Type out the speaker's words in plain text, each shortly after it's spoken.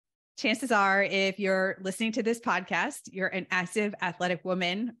Chances are, if you're listening to this podcast, you're an active athletic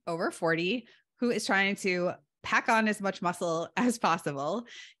woman over 40 who is trying to pack on as much muscle as possible,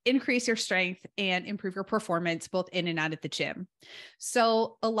 increase your strength, and improve your performance both in and out of the gym.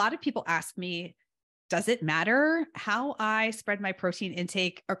 So a lot of people ask me, does it matter how I spread my protein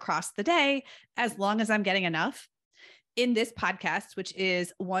intake across the day as long as I'm getting enough? In this podcast, which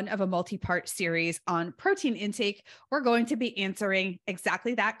is one of a multi-part series on protein intake, we're going to be answering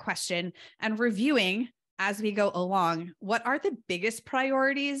exactly that question and reviewing as we go along what are the biggest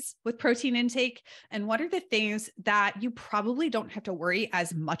priorities with protein intake and what are the things that you probably don't have to worry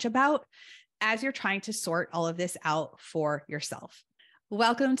as much about as you're trying to sort all of this out for yourself.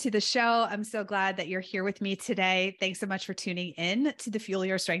 Welcome to the show. I'm so glad that you're here with me today. Thanks so much for tuning in to the Fuel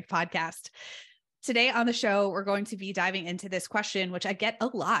Your Strength podcast. Today on the show, we're going to be diving into this question, which I get a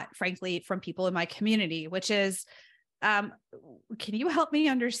lot, frankly, from people in my community, which is, can you help me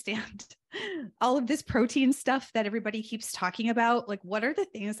understand all of this protein stuff that everybody keeps talking about? Like, what are the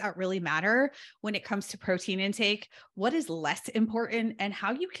things that really matter when it comes to protein intake? What is less important, and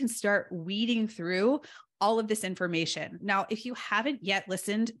how you can start weeding through all of this information? Now, if you haven't yet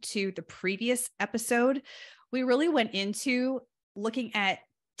listened to the previous episode, we really went into looking at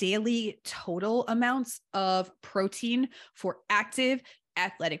daily total amounts of protein for active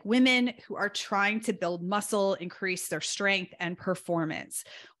athletic women who are trying to build muscle, increase their strength and performance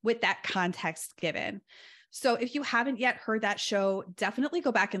with that context given. So if you haven't yet heard that show, definitely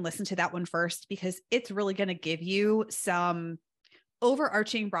go back and listen to that one first, because it's really going to give you some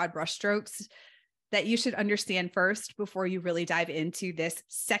overarching broad brushstrokes that you should understand first before you really dive into this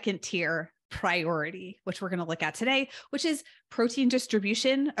second tier priority, which we're going to look at today, which is protein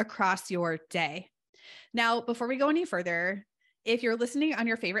distribution across your day. Now, before we go any further, if you're listening on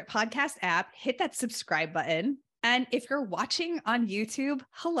your favorite podcast app, hit that subscribe button. And if you're watching on YouTube,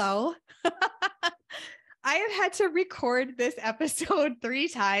 hello. I have had to record this episode 3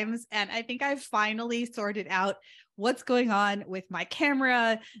 times, and I think I've finally sorted out what's going on with my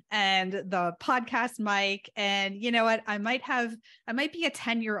camera and the podcast mic. And you know what? I might be a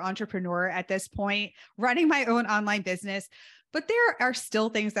 10-year entrepreneur at this point, running my own online business, but there are still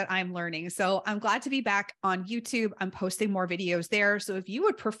things that I'm learning. So I'm glad to be back on YouTube. I'm posting more videos there. So if you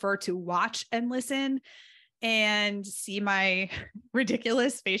would prefer to watch and listen and see my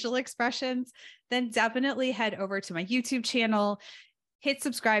ridiculous facial expressions, then definitely head over to my YouTube channel, hit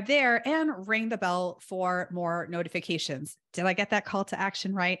subscribe there, and ring the bell for more notifications. Did I get that call to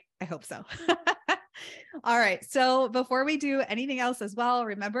action right? I hope so. All right. So before we do anything else as well,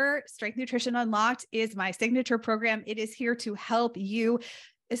 remember, Strength Nutrition Unlocked is my signature program. It is here to help you,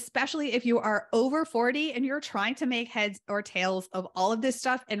 especially if you are over 40 and you're trying to make heads or tails of all of this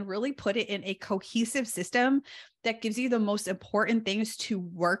stuff and really put it in a cohesive system that gives you the most important things to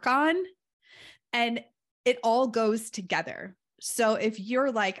work on. And it all goes together. So if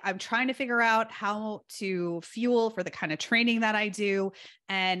you're like, I'm trying to figure out how to fuel for the kind of training that I do,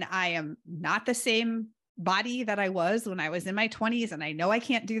 and I am not the same body that I was when I was in my 20s, and I know I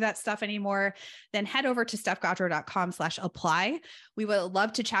can't do that stuff anymore, then head over to stephgaudreau.com/apply. We would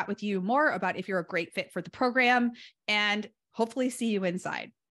love to chat with you more about if you're a great fit for the program, and hopefully see you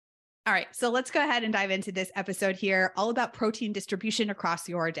inside. All right, so let's go ahead and dive into this episode here, all about protein distribution across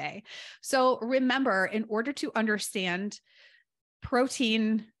your day. So remember, in order to understand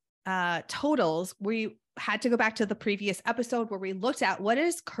protein totals, we had to go back to the previous episode where we looked at what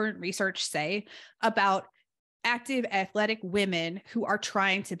does current research say about active athletic women who are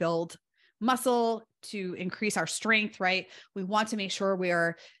trying to build muscle to increase our strength, right? We want to make sure we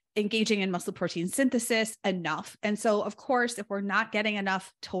are engaging in muscle protein synthesis enough. And so, of course, if we're not getting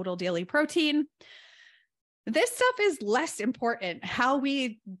enough total daily protein, this stuff is less important, how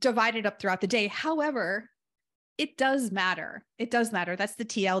we divide it up throughout the day. However, it does matter. It does matter. That's the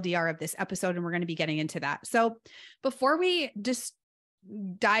TLDR of this episode, and we're going to be getting into that. So before we just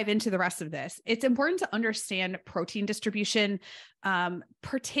dive into the rest of this, it's important to understand protein distribution,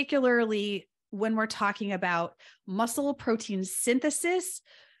 particularly when we're talking about muscle protein synthesis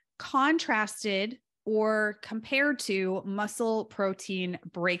contrasted or compared to muscle protein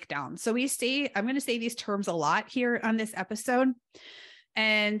breakdown. So I'm going to say these terms a lot here on this episode,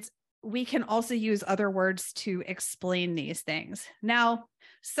 and we can also use other words to explain these things. Now,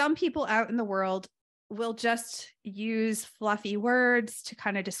 some people out in the world will just use fluffy words to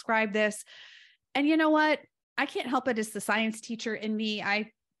kind of describe this. And you know what? I can't help it as the science teacher in me.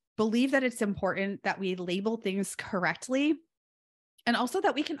 I believe that it's important that we label things correctly, and also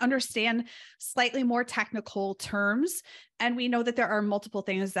that we can understand slightly more technical terms. And we know that there are multiple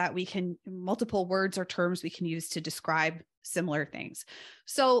words or terms we can use to describe similar things.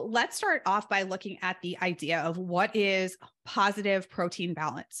 So let's start off by looking at the idea of what is positive protein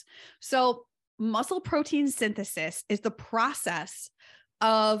balance. So muscle protein synthesis is the process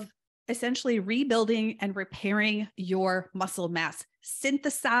of essentially rebuilding and repairing your muscle mass.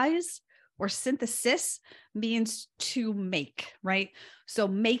 Synthesize or synthesis means to make, right? So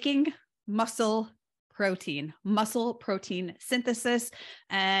making muscle protein synthesis.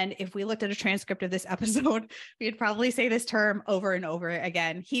 And if we looked at a transcript of this episode, we'd probably say this term over and over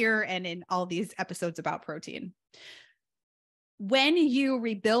again here and in all these episodes about protein. When you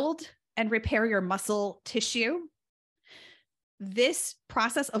rebuild and repair your muscle tissue, this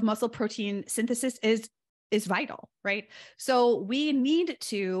process of muscle protein synthesis is vital, right? So we need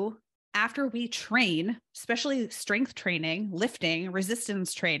to, after we train, especially strength training, lifting,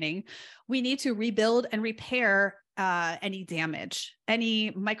 resistance training, we need to rebuild and repair any damage,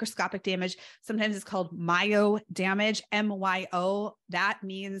 any microscopic damage. Sometimes it's called myo damage, MYO. That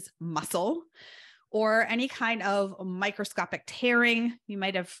means muscle, or any kind of microscopic tearing. You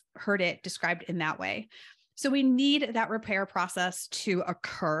might have heard it described in that way. So we need that repair process to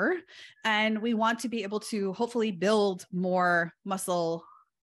occur, and we want to be able to hopefully build more muscle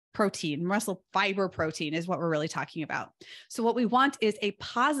protein. Muscle fiber protein is what we're really talking about. So what we want is a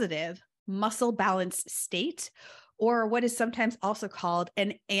positive muscle balance state, or what is sometimes also called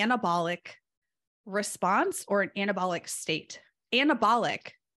an anabolic response or an anabolic state.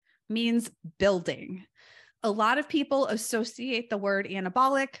 Anabolic means building. A lot of people associate the word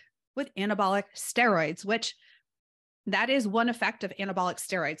anabolic with anabolic steroids, which that is one effect of anabolic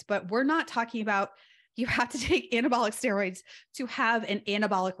steroids, but we're not talking about you have to take anabolic steroids to have an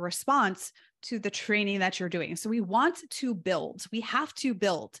anabolic response to the training that you're doing. So we want to build, we have to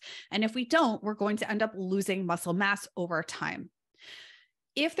build. And if we don't, we're going to end up losing muscle mass over time.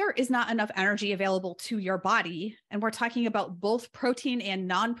 If there is not enough energy available to your body, and we're talking about both protein and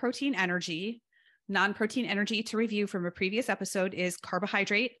non-protein energy, to review from a previous episode is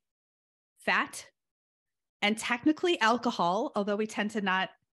carbohydrate, fat, and technically alcohol, although we tend to not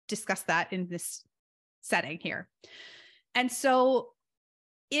discuss that in this setting here. And so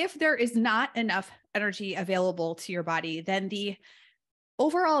if there is not enough energy available to your body, then the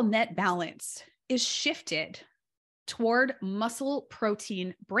overall net balance is shifted toward muscle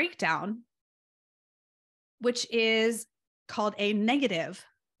protein breakdown, which is called a negative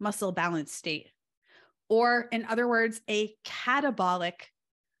muscle balance state, or in other words, a catabolic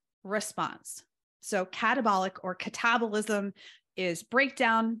response. So catabolic or catabolism is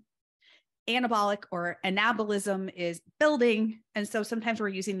breakdown. Anabolic or anabolism is building. And so sometimes we're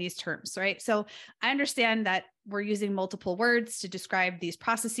using these terms, right? So I understand that we're using multiple words to describe these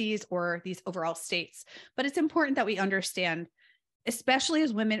processes or these overall states, but it's important that we understand, especially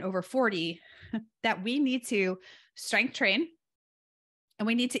as women over 40, that we need to strength train and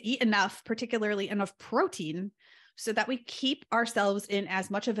we need to eat enough, particularly enough protein, so that we keep ourselves in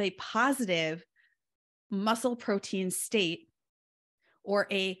as much of a positive muscle protein state or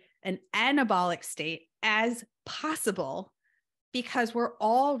an anabolic state as possible, because we're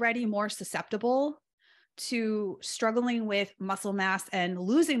already more susceptible to struggling with muscle mass and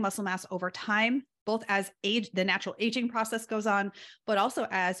losing muscle mass over time, both as the natural aging process goes on, but also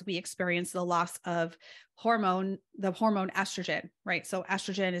as we experience the loss of the hormone estrogen, right? So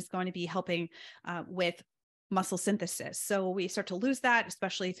estrogen is going to be helping with muscle synthesis. So we start to lose that,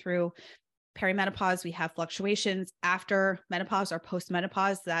 especially through perimenopause. We have fluctuations after menopause or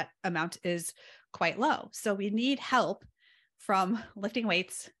post-menopause. That amount is quite low. So we need help from lifting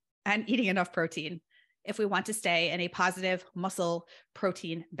weights and eating enough protein if we want to stay in a positive muscle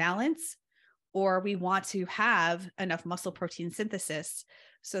protein balance, or we want to have enough muscle protein synthesis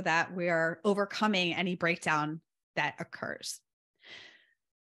so that we are overcoming any breakdown that occurs.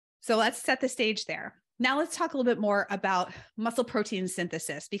 So let's set the stage there. Now let's talk a little bit more about muscle protein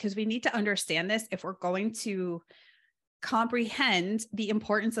synthesis, because we need to understand this if we're going to comprehend the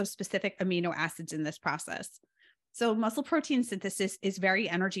importance of specific amino acids in this process. So muscle protein synthesis is very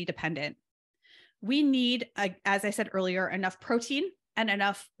energy dependent. We need, as I said earlier, enough protein and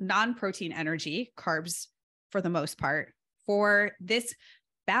enough non-protein energy, carbs for the most part, for this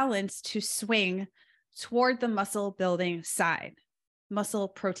balance to swing toward the muscle building side, muscle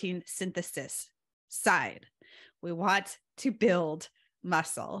protein synthesis side. We want to build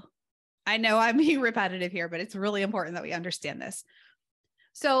muscle. I know I'm being repetitive here, but it's really important that we understand this.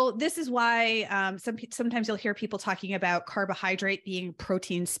 So this is why sometimes you'll hear people talking about carbohydrate being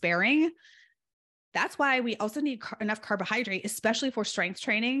protein sparing. That's why we also need enough carbohydrate, especially for strength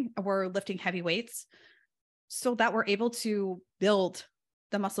training. We're lifting heavy weights so that we're able to build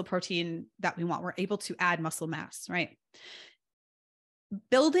the muscle protein that we want. We're able to add muscle mass, right?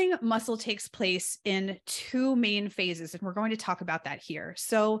 Building muscle takes place in two main phases, and we're going to talk about that here.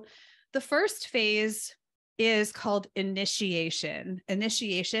 So the first phase is called initiation.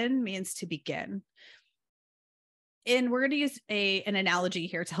 Initiation means to begin. And we're going to use an analogy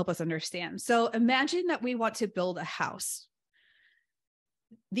here to help us understand. So imagine that we want to build a house.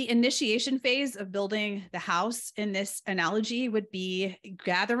 The initiation phase of building the house in this analogy would be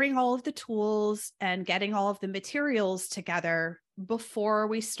gathering all of the tools and getting all of the materials together before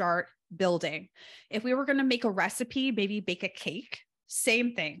we start building. If we were going to make a recipe, maybe bake a cake,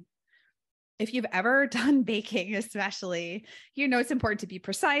 same thing. If you've ever done baking, especially, you know, it's important to be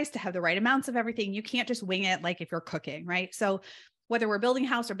precise, to have the right amounts of everything. You can't just wing it like if you're cooking, right? So whether we're building a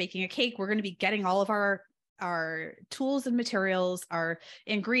house or baking a cake, we're going to be getting all of our tools and materials, our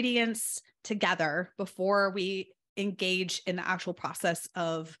ingredients together before we engage in the actual process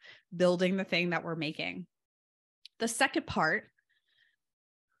of building the thing that we're making. The second part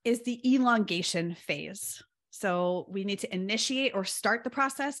is the elongation phase. So we need to initiate or start the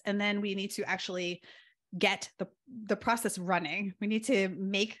process, and then we need to actually get the process running. We need to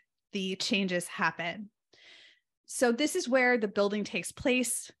make the changes happen. So this is where the building takes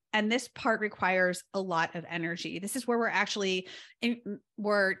place. And this part requires a lot of energy. This is where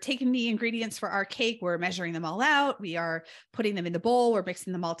we're taking the ingredients for our cake. We're measuring them all out. We are putting them in the bowl. We're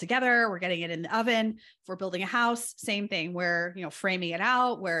mixing them all together. We're getting it in the oven. If we're building a house, same thing. We're, framing it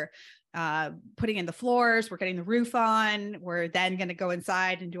out. We're putting in the floors. We're getting the roof on. We're then going to go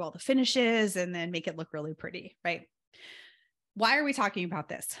inside and do all the finishes and then make it look really pretty, right? Why are we talking about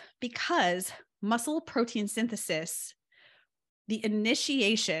this? Because muscle protein synthesis, the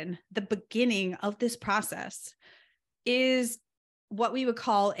initiation, the beginning of this process, is what we would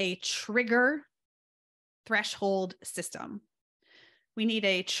call a trigger threshold system. We need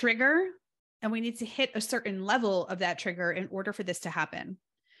a trigger, and we need to hit a certain level of that trigger in order for this to happen.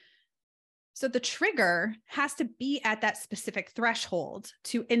 So the trigger has to be at that specific threshold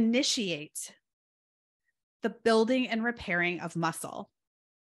to initiate the building and repairing of muscle.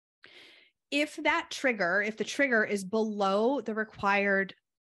 If the trigger is below the required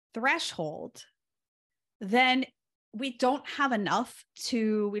threshold, then we don't have enough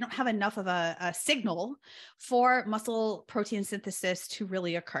of a signal for muscle protein synthesis to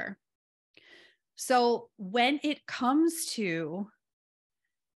really occur. So when it comes to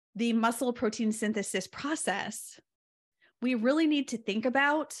the muscle protein synthesis process, we really need to think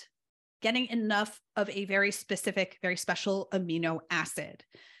about getting enough of a very specific, very special amino acid.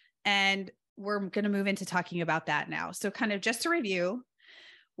 And we're going to move into talking about that now. So kind of just to review,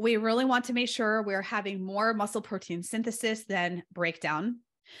 we really want to make sure we're having more muscle protein synthesis than breakdown.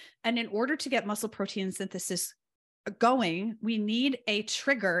 And in order to get muscle protein synthesis going, we need a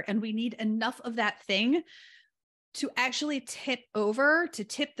trigger, and we need enough of that thing to actually tip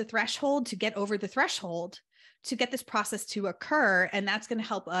the threshold, to get over the threshold, to get this process to occur. And that's going to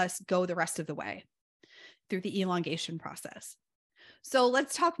help us go the rest of the way through the elongation process. So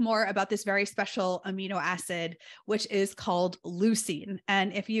let's talk more about this very special amino acid, which is called leucine.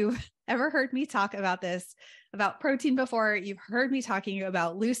 And if you've ever heard me talk about protein before, you've heard me talking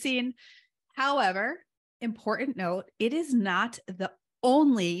about leucine. However, important note, it is not the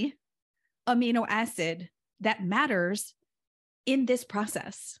only amino acid that matters in this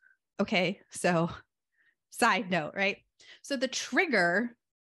process. Okay, so side note, right? So the trigger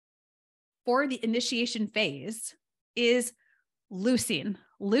for the initiation phase is leucine.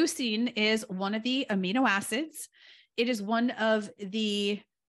 Leucine is one of the amino acids. It is one of the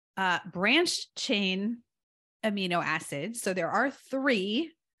branched chain amino acids. So there are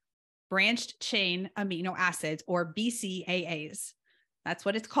 3 branched chain amino acids, or BCAAs. That's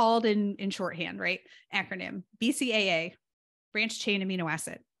what it's called in shorthand, right? Acronym BCAA, branched chain amino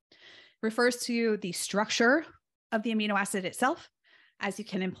acid. Refers to the structure of the amino acid itself. As you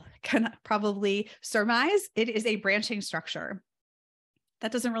can probably surmise, it is a branching structure.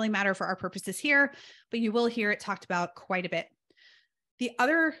 That doesn't really matter for our purposes here, but you will hear it talked about quite a bit. The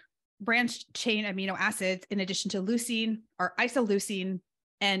other branched chain amino acids, in addition to leucine, are isoleucine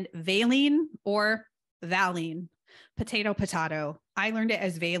and valine or valine. Potato. I learned it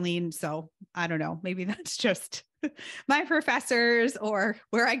as valine, so I don't know. Maybe that's just my professors or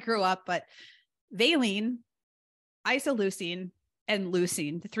where I grew up, but valine, isoleucine, and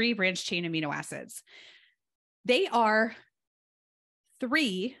leucine, the 3 branched chain amino acids. They are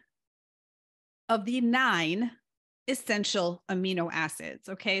 3 of the 9 essential amino acids.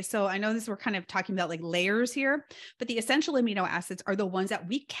 Okay. So I know we're kind of talking about like layers here, but the essential amino acids are the ones that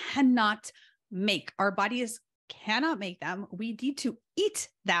we cannot make. Our bodies cannot make them. We need to eat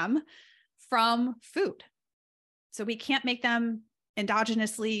them from food. So we can't make them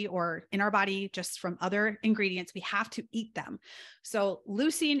endogenously or in our body just from other ingredients. We have to eat them. So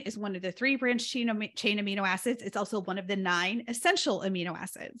leucine is one of the 3 branched chain amino acids. It's also one of the 9 essential amino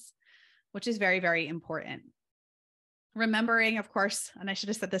acids, which is very, very important. Remembering, of course, and I should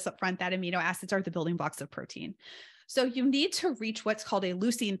have said this up front, that amino acids are the building blocks of protein. So you need to reach what's called a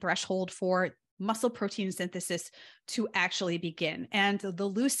leucine threshold for muscle protein synthesis to actually begin. And the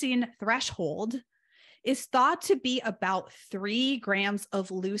leucine threshold is thought to be about 3 grams of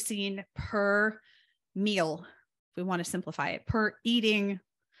leucine per meal. If we want to simplify it, per eating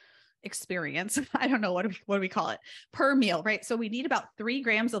experience. I don't know what do we call it, per meal, right? So we need about 3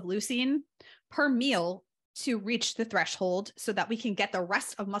 grams of leucine per meal to reach the threshold so that we can get the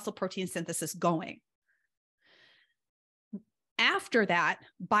rest of muscle protein synthesis going. After that,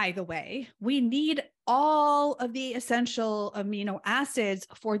 by the way, we need all of the essential amino acids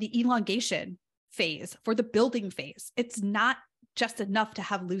for the elongation phase, for the building phase. It's not just enough to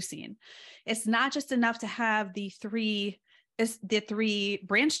have leucine. It's not just enough to have the 3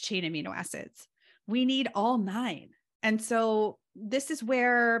 branched chain amino acids. We need all 9. And so this is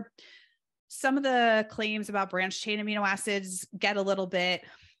where some of the claims about branched chain amino acids get a little bit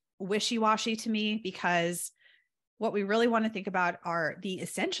wishy-washy to me, because what we really want to think about are the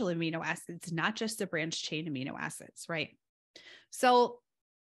essential amino acids, not just the branched chain amino acids, right? So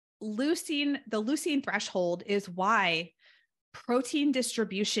the leucine threshold is why protein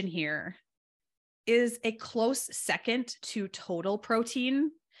distribution here is a close second to total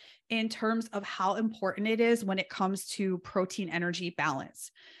protein in terms of how important it is when it comes to protein energy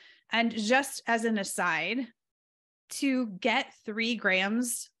balance. And just as an aside, to get 3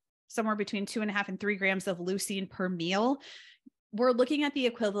 grams, somewhere between 2.5 and 3 grams of leucine per meal, we're looking at the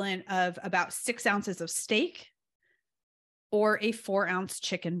equivalent of about 6 ounces of steak or a 4-ounce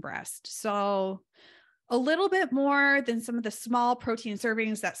chicken breast. So a little bit more than some of the small protein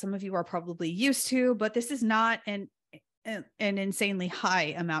servings that some of you are probably used to, but this is not an insanely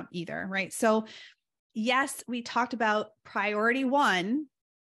high amount either, right? So yes, we talked about priority 1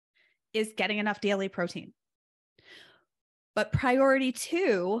 is getting enough daily protein. But priority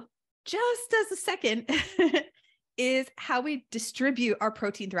 2, just as a second, is how we distribute our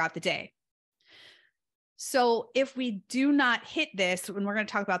protein throughout the day. So if we do not hit this, and we're going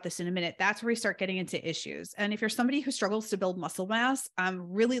to talk about this in a minute, that's where we start getting into issues. And if you're somebody who struggles to build muscle mass,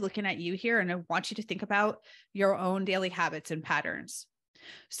 I'm really looking at you here, and I want you to think about your own daily habits and patterns.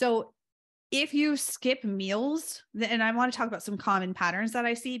 So if you skip meals, and I want to talk about some common patterns that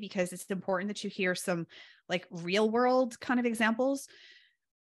I see, because it's important that you hear some like real world kind of examples.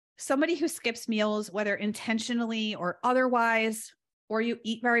 Somebody who skips meals, whether intentionally or otherwise, or you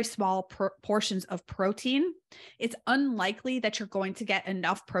eat very small portions of protein, it's unlikely that you're going to get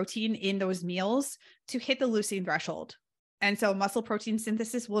enough protein in those meals to hit the leucine threshold. And so muscle protein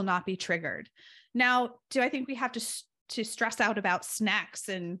synthesis will not be triggered. Now, do I think we have to stress out about snacks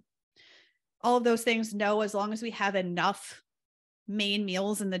and all of those things? No, as long as we have enough main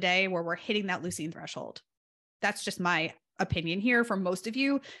meals in the day where we're hitting that leucine threshold. That's just my opinion here. For most of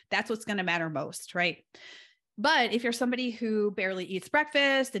you, that's what's going to matter most, right? But if you're somebody who barely eats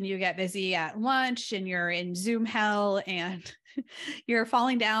breakfast and you get busy at lunch and you're in Zoom hell and you're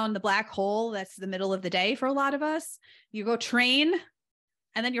falling down the black hole, that's the middle of the day for a lot of us, you go train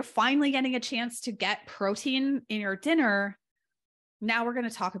and then you're finally getting a chance to get protein in your dinner. Now we're going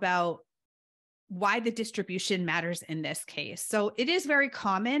to talk about why the distribution matters in this case. So it is very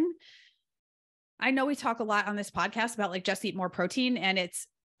common. I know we talk a lot on this podcast about like just eat more protein, and it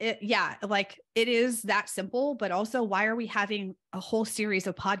is that simple, but also why are we having a whole series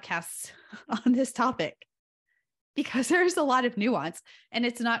of podcasts on this topic? Because there's a lot of nuance, and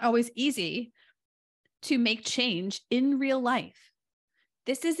it's not always easy to make change in real life.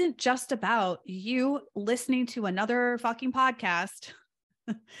 This isn't just about you listening to another fucking podcast,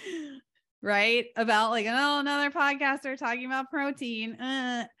 right? About like, oh, another podcaster talking about protein.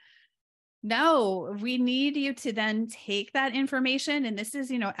 No, we need you to then take that information. And this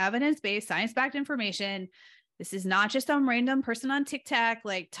is, evidence-based, science-backed information. This is not just some random person on TikTok,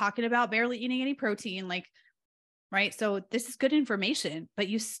 like talking about barely eating any protein, right? So this is good information, but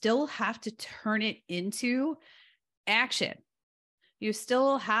you still have to turn it into action. You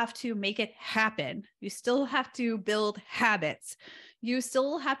still have to make it happen. You still have to build habits. You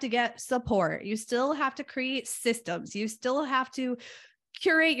still have to get support. You still have to create systems. You still have to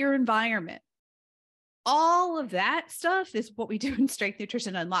curate your environment. All of that stuff is what we do in Strength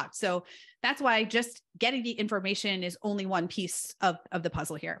Nutrition Unlocked. So that's why just getting the information is only one piece of the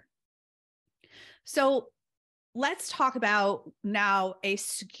puzzle here. So let's talk about now a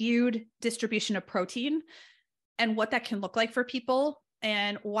skewed distribution of protein and what that can look like for people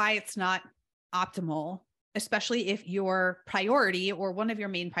and why it's not optimal, especially if your priority or one of your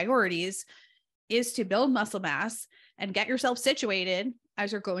main priorities is to build muscle mass and get yourself situated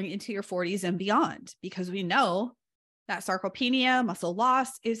as you're going into your 40s and beyond, because we know that sarcopenia, muscle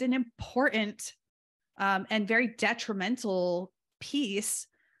loss, is an important and very detrimental piece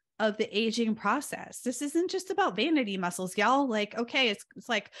of the aging process. This isn't just about vanity muscles, y'all. Like, okay, it's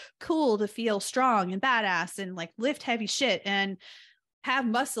like cool to feel strong and badass and like lift heavy shit and have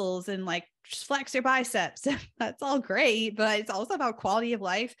muscles and like just flex your biceps. That's all great, but it's also about quality of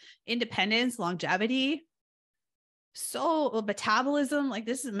life, independence, longevity. So metabolism, like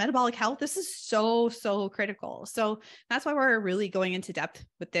this is metabolic health. This is so critical. So that's why we're really going into depth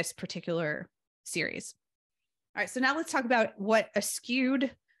with this particular series. All right. So now let's talk about what a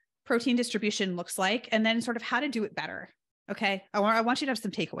skewed protein distribution looks like, and then sort of how to do it better. Okay. I want you to have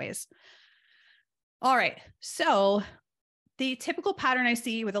some takeaways. All right. So the typical pattern I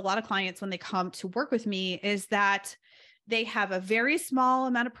see with a lot of clients when they come to work with me is that they have a very small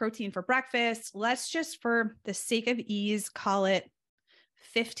amount of protein for breakfast. Let's just, for the sake of ease, call it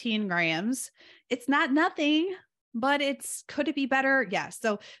 15 grams. It's not nothing, but could it be better? Yes.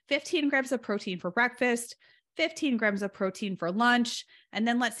 So 15 grams of protein for breakfast, 15 grams of protein for lunch. And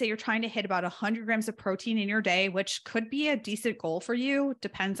then let's say you're trying to hit about 100 grams of protein in your day, which could be a decent goal for you.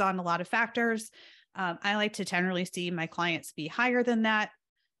 Depends on a lot of factors. I like to generally see my clients be higher than that,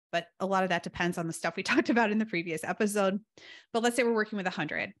 but a lot of that depends on the stuff we talked about in the previous episode. But let's say we're working with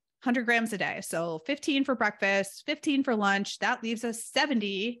 100 grams a day. So 15 for breakfast, 15 for lunch. That leaves us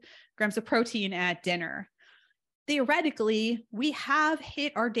 70 grams of protein at dinner. Theoretically, we have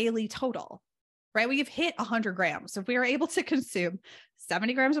hit our daily total, right? We've hit 100 grams. So if we are able to consume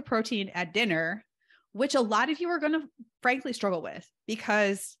 70 grams of protein at dinner, which a lot of you are going to frankly struggle with,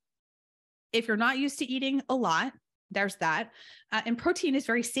 because if you're not used to eating a lot, there's that. And protein is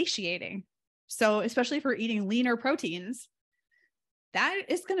very satiating. So especially if we're eating leaner proteins, that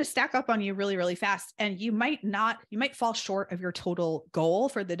is going to stack up on you really, really fast. And you might fall short of your total goal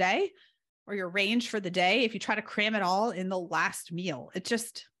for the day or your range for the day if you try to cram it all in the last meal. It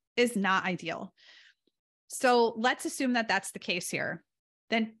just is not ideal. So let's assume that that's the case here.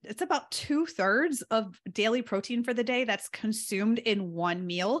 Then it's about 2/3 of daily protein for the day that's consumed in one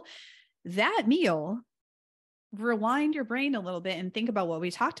meal. That meal, rewind your brain a little bit and think about what we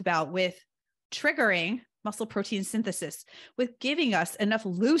talked about with triggering muscle protein synthesis, with giving us enough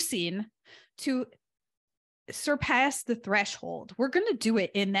leucine to surpass the threshold. We're going to do it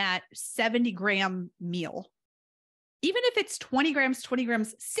in that 70-gram meal. Even if it's 20 grams,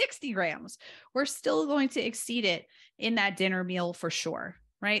 60 grams, we're still going to exceed it in that dinner meal for sure,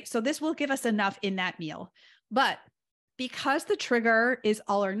 right? So this will give us enough in that meal. But because the trigger is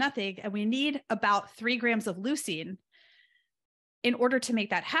all or nothing, and we need about 3 grams of leucine in order to make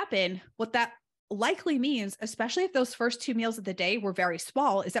that happen, what that likely means, especially if those first 2 meals of the day were very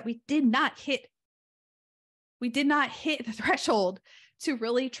small, is that we did not hit the threshold to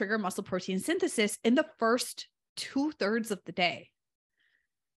really trigger muscle protein synthesis in the first 2/3 of the day.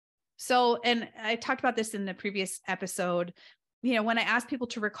 So, and I talked about this in the previous episode, when I ask people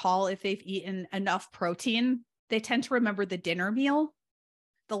to recall if they've eaten enough protein, they tend to remember the dinner meal,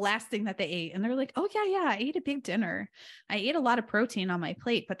 the last thing that they ate. And they're like, oh yeah, I ate a big dinner. I ate a lot of protein on my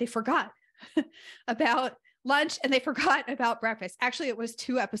plate, but they forgot about lunch and they forgot about breakfast. Actually, it was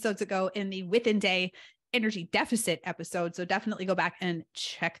 2 episodes ago in the within day energy deficit episode. So definitely go back and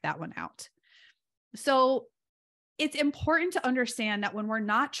check that one out. So it's important to understand that when we're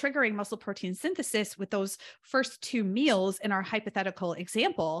not triggering muscle protein synthesis with those first 2 meals in our hypothetical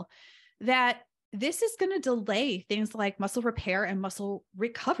example, that this is going to delay things like muscle repair and muscle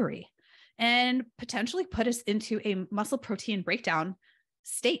recovery and potentially put us into a muscle protein breakdown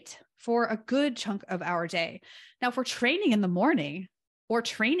state for a good chunk of our day. Now, if we're training in the morning or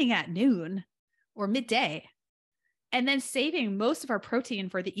training at noon or midday, and then saving most of our protein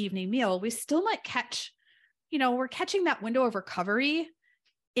for the evening meal, we still might catch, we're catching that window of recovery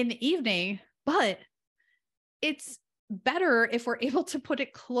in the evening, but it's better if we're able to put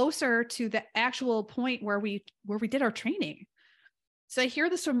it closer to the actual point where we did our training. So I hear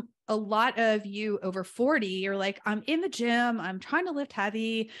this from a lot of you over 40. You're like, I'm in the gym, I'm trying to lift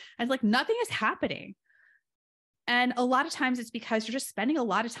heavy, and like nothing is happening. And a lot of times it's because you're just spending a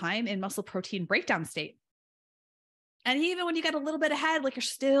lot of time in muscle protein breakdown state. And even when you get a little bit ahead, like you're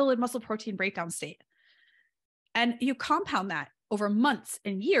still in muscle protein breakdown state. And you compound that over months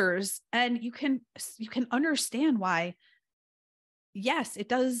and years, and you can understand why yes, it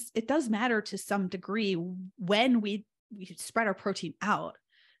does matter to some degree when we spread our protein out.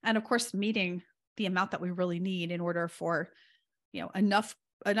 And of course, meeting the amount that we really need in order for, enough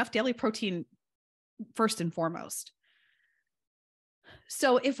daily protein first and foremost.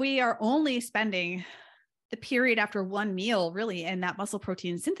 So if we are only spending the period after one meal really in that muscle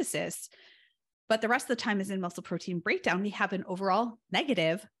protein synthesis, but the rest of the time is in muscle protein breakdown, we have an overall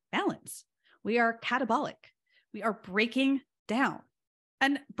negative balance. We are catabolic. We are breaking down.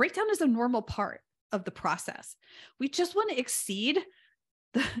 And breakdown is a normal part of the process. We just want to exceed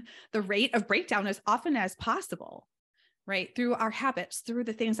the rate of breakdown as often as possible, right? Through our habits, through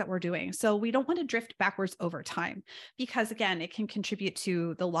the things that we're doing. So we don't want to drift backwards over time, because again, it can contribute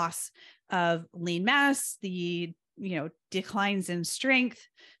to the loss of lean mass, the declines in strength,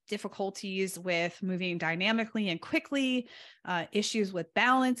 difficulties with moving dynamically and quickly, issues with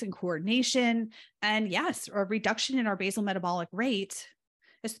balance and coordination, and yes, a reduction in our basal metabolic rate,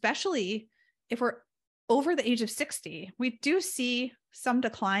 especially if we're over the age of 60. We do see some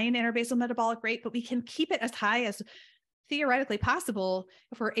decline in our basal metabolic rate, but we can keep it as high as theoretically possible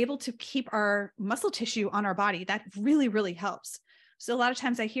if we're able to keep our muscle tissue on our body. That really, really helps. So a lot of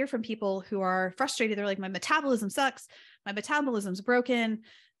times I hear from people who are frustrated. They're like, my metabolism sucks. My metabolism's broken.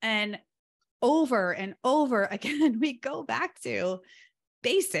 And over again, we go back to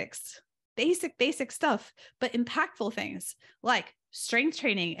basics, basic stuff, but impactful things like strength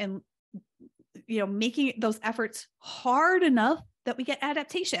training and, making those efforts hard enough that we get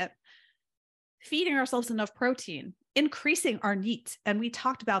adaptation, feeding ourselves enough protein, increasing our NEAT. And we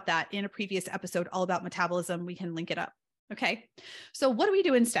talked about that in a previous episode, all about metabolism. We can link it up. Okay. So what do we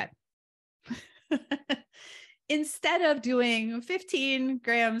do instead? Instead of doing 15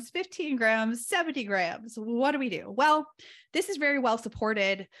 grams, 70 grams, what do we do? Well, this is very well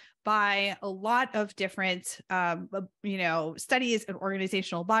supported by a lot of different, studies and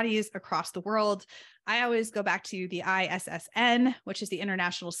organizational bodies across the world. I always go back to the CISSN, which is the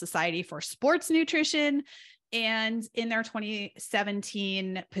International Society for Sports Nutrition. And in their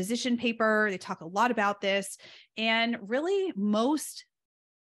 2017 position paper, they talk a lot about this. And really most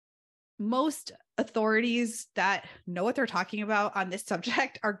authorities that know what they're talking about on this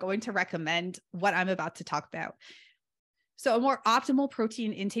subject are going to recommend what I'm about to talk about. So a more optimal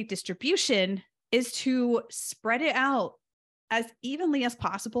protein intake distribution is to spread it out as evenly as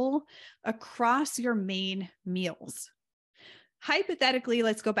possible across your main meals. Hypothetically,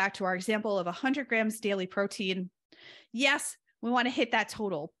 let's go back to our example of 100 grams daily protein. Yes, we want to hit that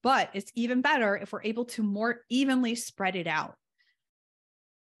total, but it's even better if we're able to more evenly spread it out.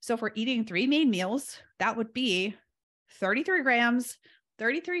 So if we're eating 3 main meals, that would be 33 grams,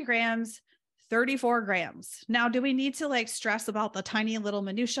 34 grams. Now, do we need to stress about the tiny little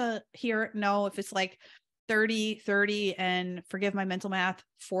minutia here? No, if it's 30, and forgive my mental math,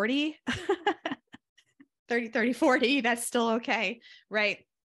 40, 30, 40, that's still okay, right?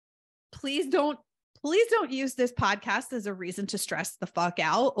 Please don't use this podcast as a reason to stress the fuck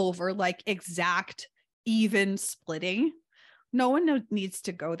out over exact even splitting. No one needs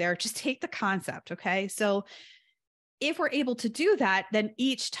to go there. Just take the concept. Okay. So if we're able to do that, then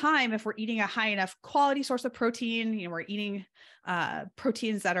each time, if we're eating a high enough quality source of protein, we're eating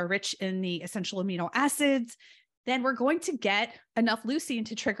proteins that are rich in the essential amino acids, then we're going to get enough leucine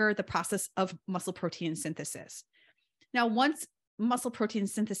to trigger the process of muscle protein synthesis. Now, once muscle protein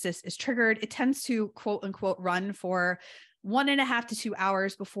synthesis is triggered, it tends to quote unquote run for 1.5 to 2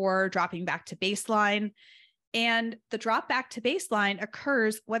 hours before dropping back to baseline. And the drop back to baseline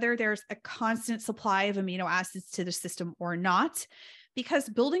occurs whether there's a constant supply of amino acids to the system or not, because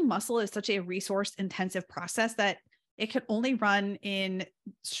building muscle is such a resource intensive process that it can only run in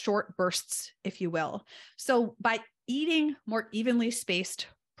short bursts, if you will. So by eating more evenly spaced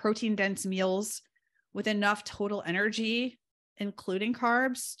protein dense meals with enough total energy, including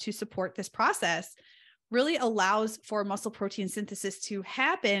carbs, to support this process, really allows for muscle protein synthesis to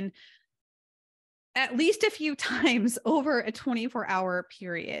happen at least a few times over a 24-hour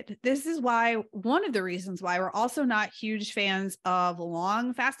period. This is one of the reasons why we're also not huge fans of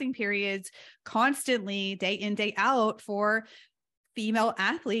long fasting periods constantly day in, day out for female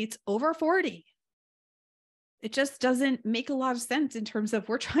athletes over 40. It just doesn't make a lot of sense in terms of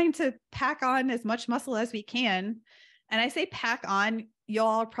we're trying to pack on as much muscle as we can. And I say pack on,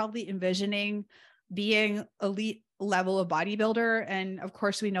 y'all are probably envisioning being elite level of bodybuilder. And of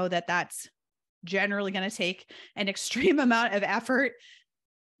course, we know that that's generally going to take an extreme amount of effort.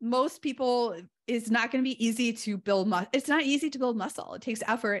 Most people, it's not going to be easy to build muscle. It's not easy to build muscle. It takes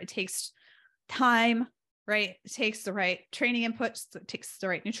effort. It takes time. right? It takes the right training inputs, it takes the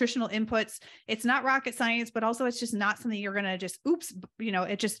right nutritional inputs. It's not rocket science, but also it's just not something you're going to just, oops,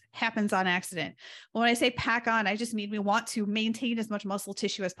 it just happens on accident. When I say pack on, I just mean we want to maintain as much muscle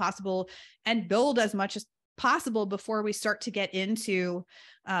tissue as possible and build as much as possible before we start to get into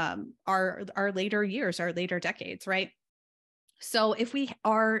our later years, our later decades, right? So if we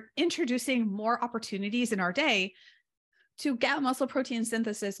are introducing more opportunities in our day to get muscle protein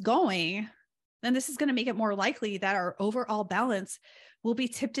synthesis going, then this is going to make it more likely that our overall balance will be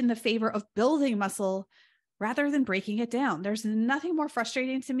tipped in the favor of building muscle rather than breaking it down. There's nothing more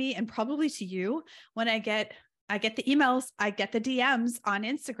frustrating to me and probably to you when I get the emails, I get the DMs on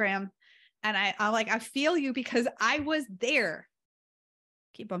Instagram, and I feel you because I was there.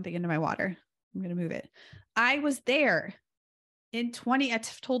 Keep bumping into my water. I'm going to move it. I was there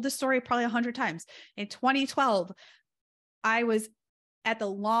I've told this story probably 100 times. In 2012, I was at the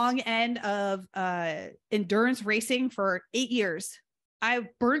long end of endurance racing for 8 years. I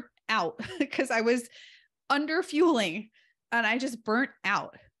burnt out because I was under fueling and I just burnt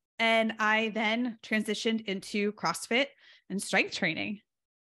out. And I then transitioned into CrossFit and strength training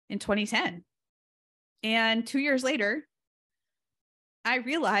in 2010. And 2 years later, I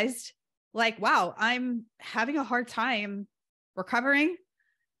realized wow, I'm having a hard time recovering.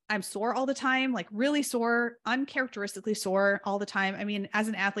 I'm sore all the time, really sore, uncharacteristically sore all the time. I mean, as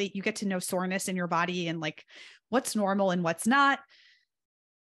an athlete, you get to know soreness in your body and what's normal and what's not.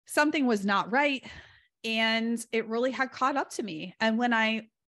 Something was not right. And it really had caught up to me. And when I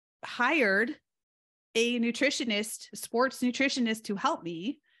hired a nutritionist, sports nutritionist to help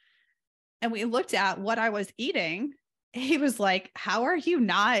me, and we looked at what I was eating, he was like, how are you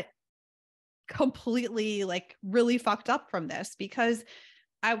not completely really fucked up from this? Because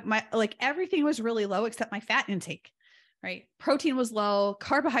everything was really low except my fat intake, right? Protein was low,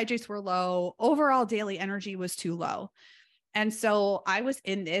 carbohydrates were low, overall daily energy was too low. And so I was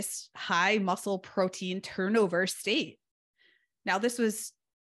in this high muscle protein turnover state. Now this was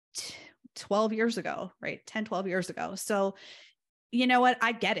 12 years ago, right? 10, 12 years ago. So you know what?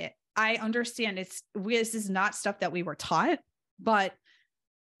 I get it. I understand this is not stuff that we were taught, but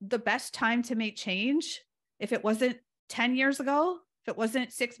the best time to make change, if it wasn't 10 years ago, if it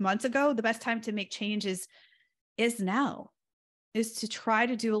wasn't 6 months ago, the best time to make change is now, is to try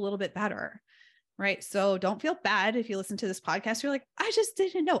to do a little bit better, right? So don't feel bad if you listen to this podcast. You're like, I just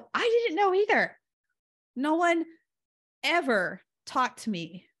didn't know. I didn't know either. No one ever talked to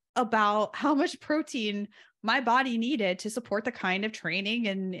me about how much protein my body needed to support the kind of training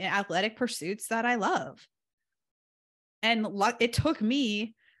and athletic pursuits that I love. And it took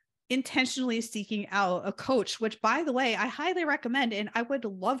me intentionally seeking out a coach, which, by the way, I highly recommend. And I would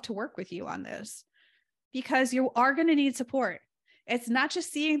love to work with you on this because you are going to need support. It's not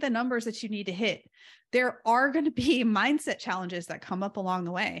just seeing the numbers that you need to hit. There are going to be mindset challenges that come up along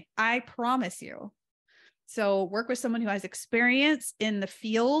the way. I promise you. So work with someone who has experience in the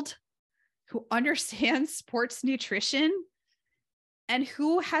field, who understands sports nutrition, and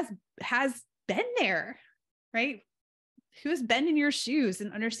who has been there, right? Who has been in your shoes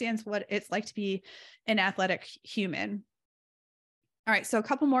and understands what it's like to be an athletic human. All right. So a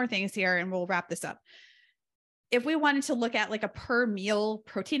couple more things here and we'll wrap this up. If we wanted to look at a per meal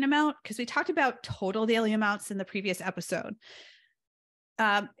protein amount, because we talked about total daily amounts in the previous episode,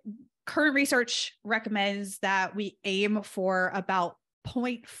 current research recommends that we aim for about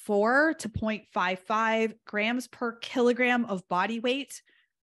 0.4 to 0.55 grams per kilogram of body weight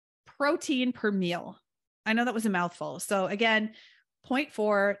protein per meal. I know that was a mouthful. So again,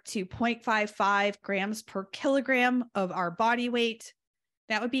 0.4 to 0.55 grams per kilogram of our body weight.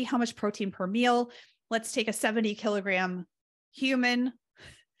 That would be how much protein per meal. Let's take a 70 kilogram human.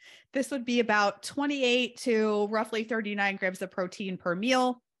 This would be about 28 to roughly 39 grams of protein per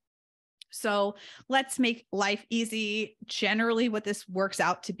meal. So let's make life easy. Generally, what this works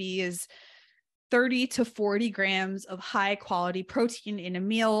out to be is 30 to 40 grams of high quality protein in a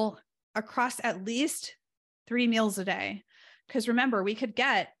meal across at least 3 meals a day. Because remember, we could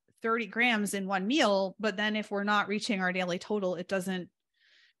get 30 grams in one meal, but then if we're not reaching our daily total,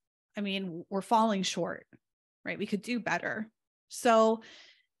 we're falling short, right? We could do better. So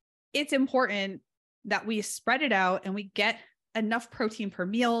it's important that we spread it out and we get enough protein per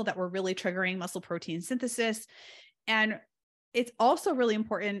meal that we're really triggering muscle protein synthesis. And it's also really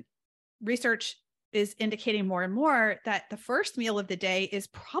important. Research is indicating more and more that the first meal of the day is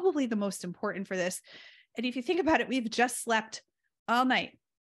probably the most important for this. And if you think about it, we've just slept all night.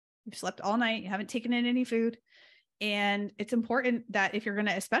 You've slept all night. You haven't taken in any food. And it's important that if you're going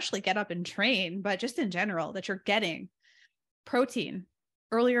to especially get up and train, but just in general, that you're getting protein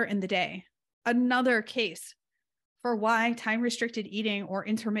earlier in the day. another case for why time restricted eating or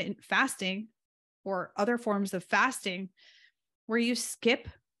intermittent fasting or other forms of fasting, where you skip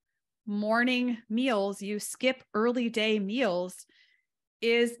morning meals, you skip early day meals,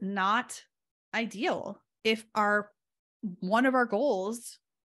 is not ideal if one of our goals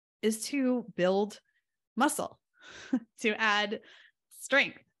is to build muscle, to add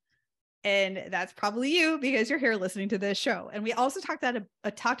strength. And that's probably you because you're here listening to this show. And we also talked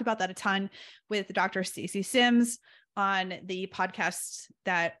about that a ton with Dr. Stacey Sims on the podcast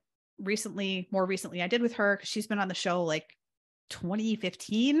that more recently I did with her, because she's been on the show like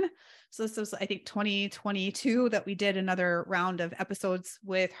 2015. So this was, I think, 2022 that we did another round of episodes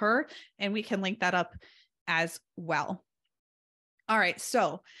with her, and we can link that up as well. All right.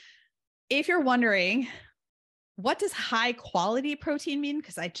 So if you're wondering, what does high quality protein mean?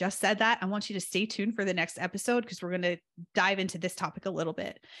 Because I just said that. I want you to stay tuned for the next episode, because we're going to dive into this topic a little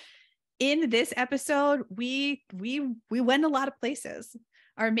bit. In this episode, we went a lot of places.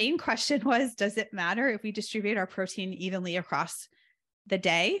 Our main question was, does it matter if we distribute our protein evenly across the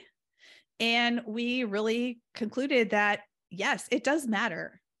day? And we really concluded that, yes, it does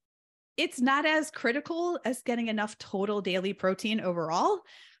matter. It's not as critical as getting enough total daily protein overall.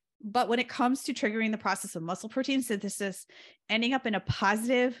 But when it comes to triggering the process of muscle protein synthesis, ending up in a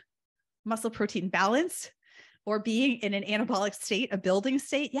positive muscle protein balance, or being in an anabolic state, a building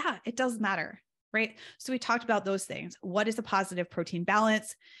state, yeah, it does matter, right? So we talked about those things. What is a positive protein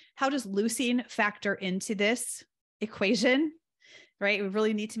balance? How does leucine factor into this equation, right? We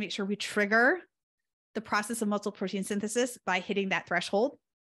really need to make sure we trigger the process of muscle protein synthesis by hitting that threshold.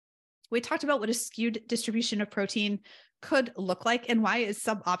 We talked about what a skewed distribution of protein could look like and why it's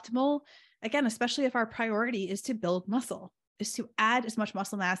suboptimal. Again, especially if our priority is to build muscle, is to add as much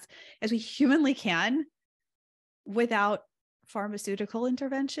muscle mass as we humanly can without pharmaceutical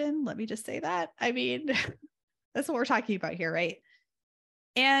intervention. Let me just say that. I mean, that's what we're talking about here, right?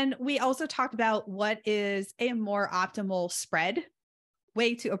 And we also talked about what is a more optimal spread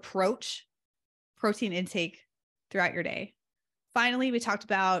way to approach protein intake throughout your day. Finally, we talked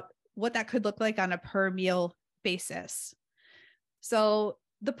about what that could look like on a per meal basis. So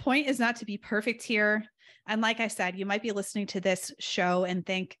the point is not to be perfect here. And like I said, you might be listening to this show and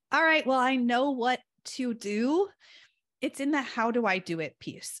think, all right, well, I know what to do. It's in the how do I do it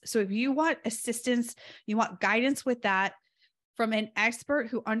piece. So if you want assistance, you want guidance with that from an expert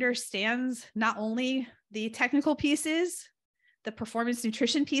who understands not only the technical pieces, the performance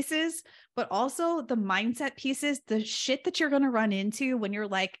nutrition pieces, but also the mindset pieces, the shit that you're going to run into when you're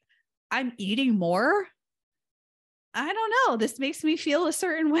like, I'm eating more. I don't know. This makes me feel a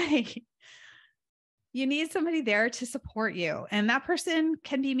certain way. You need somebody there to support you. And that person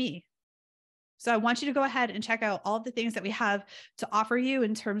can be me. So I want you to go ahead and check out all of the things that we have to offer you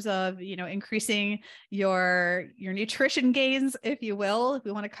in terms of, increasing your nutrition gains, if you will, if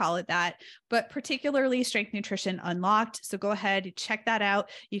we want to call it that, but particularly Strength Nutrition Unlocked. So go ahead, check that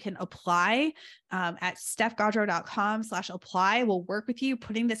out. You can apply at stephgaudreau.com/apply. We'll work with you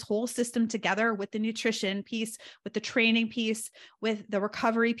putting this whole system together with the nutrition piece, with the training piece, with the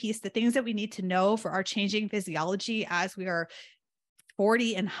recovery piece, the things that we need to know for our changing physiology as we are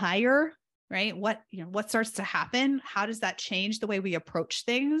 40 and higher. Right? What starts to happen? How does that change the way we approach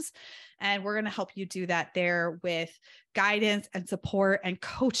things? And we're going to help you do that there with guidance and support and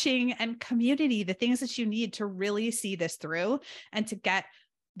coaching and community, the things that you need to really see this through and to get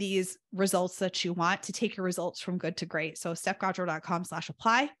these results that you want, to take your results from good to great. So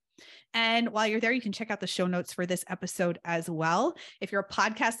stephgaudreau.com/apply. And while you're there, you can check out the show notes for this episode as well. If you're a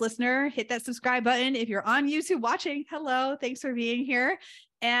podcast listener, hit that subscribe button. If you're on YouTube watching, hello, thanks for being here.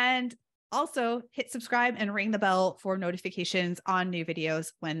 And also hit subscribe and ring the bell for notifications on new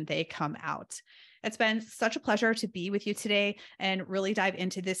videos when they come out. It's been such a pleasure to be with you today and really dive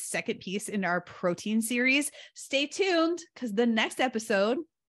into this second piece in our protein series. Stay tuned because the next episode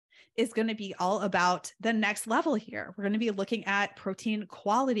is going to be all about the next level here. We're going to be looking at protein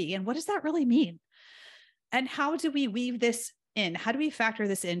quality and what does that really mean? And how do we weave this in? How do we factor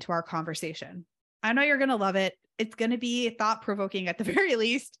this into our conversation? I know you're going to love it. It's going to be thought-provoking at the very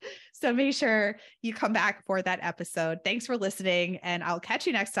least. So make sure you come back for that episode. Thanks for listening, and I'll catch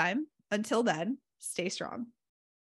you next time. Until then, stay strong.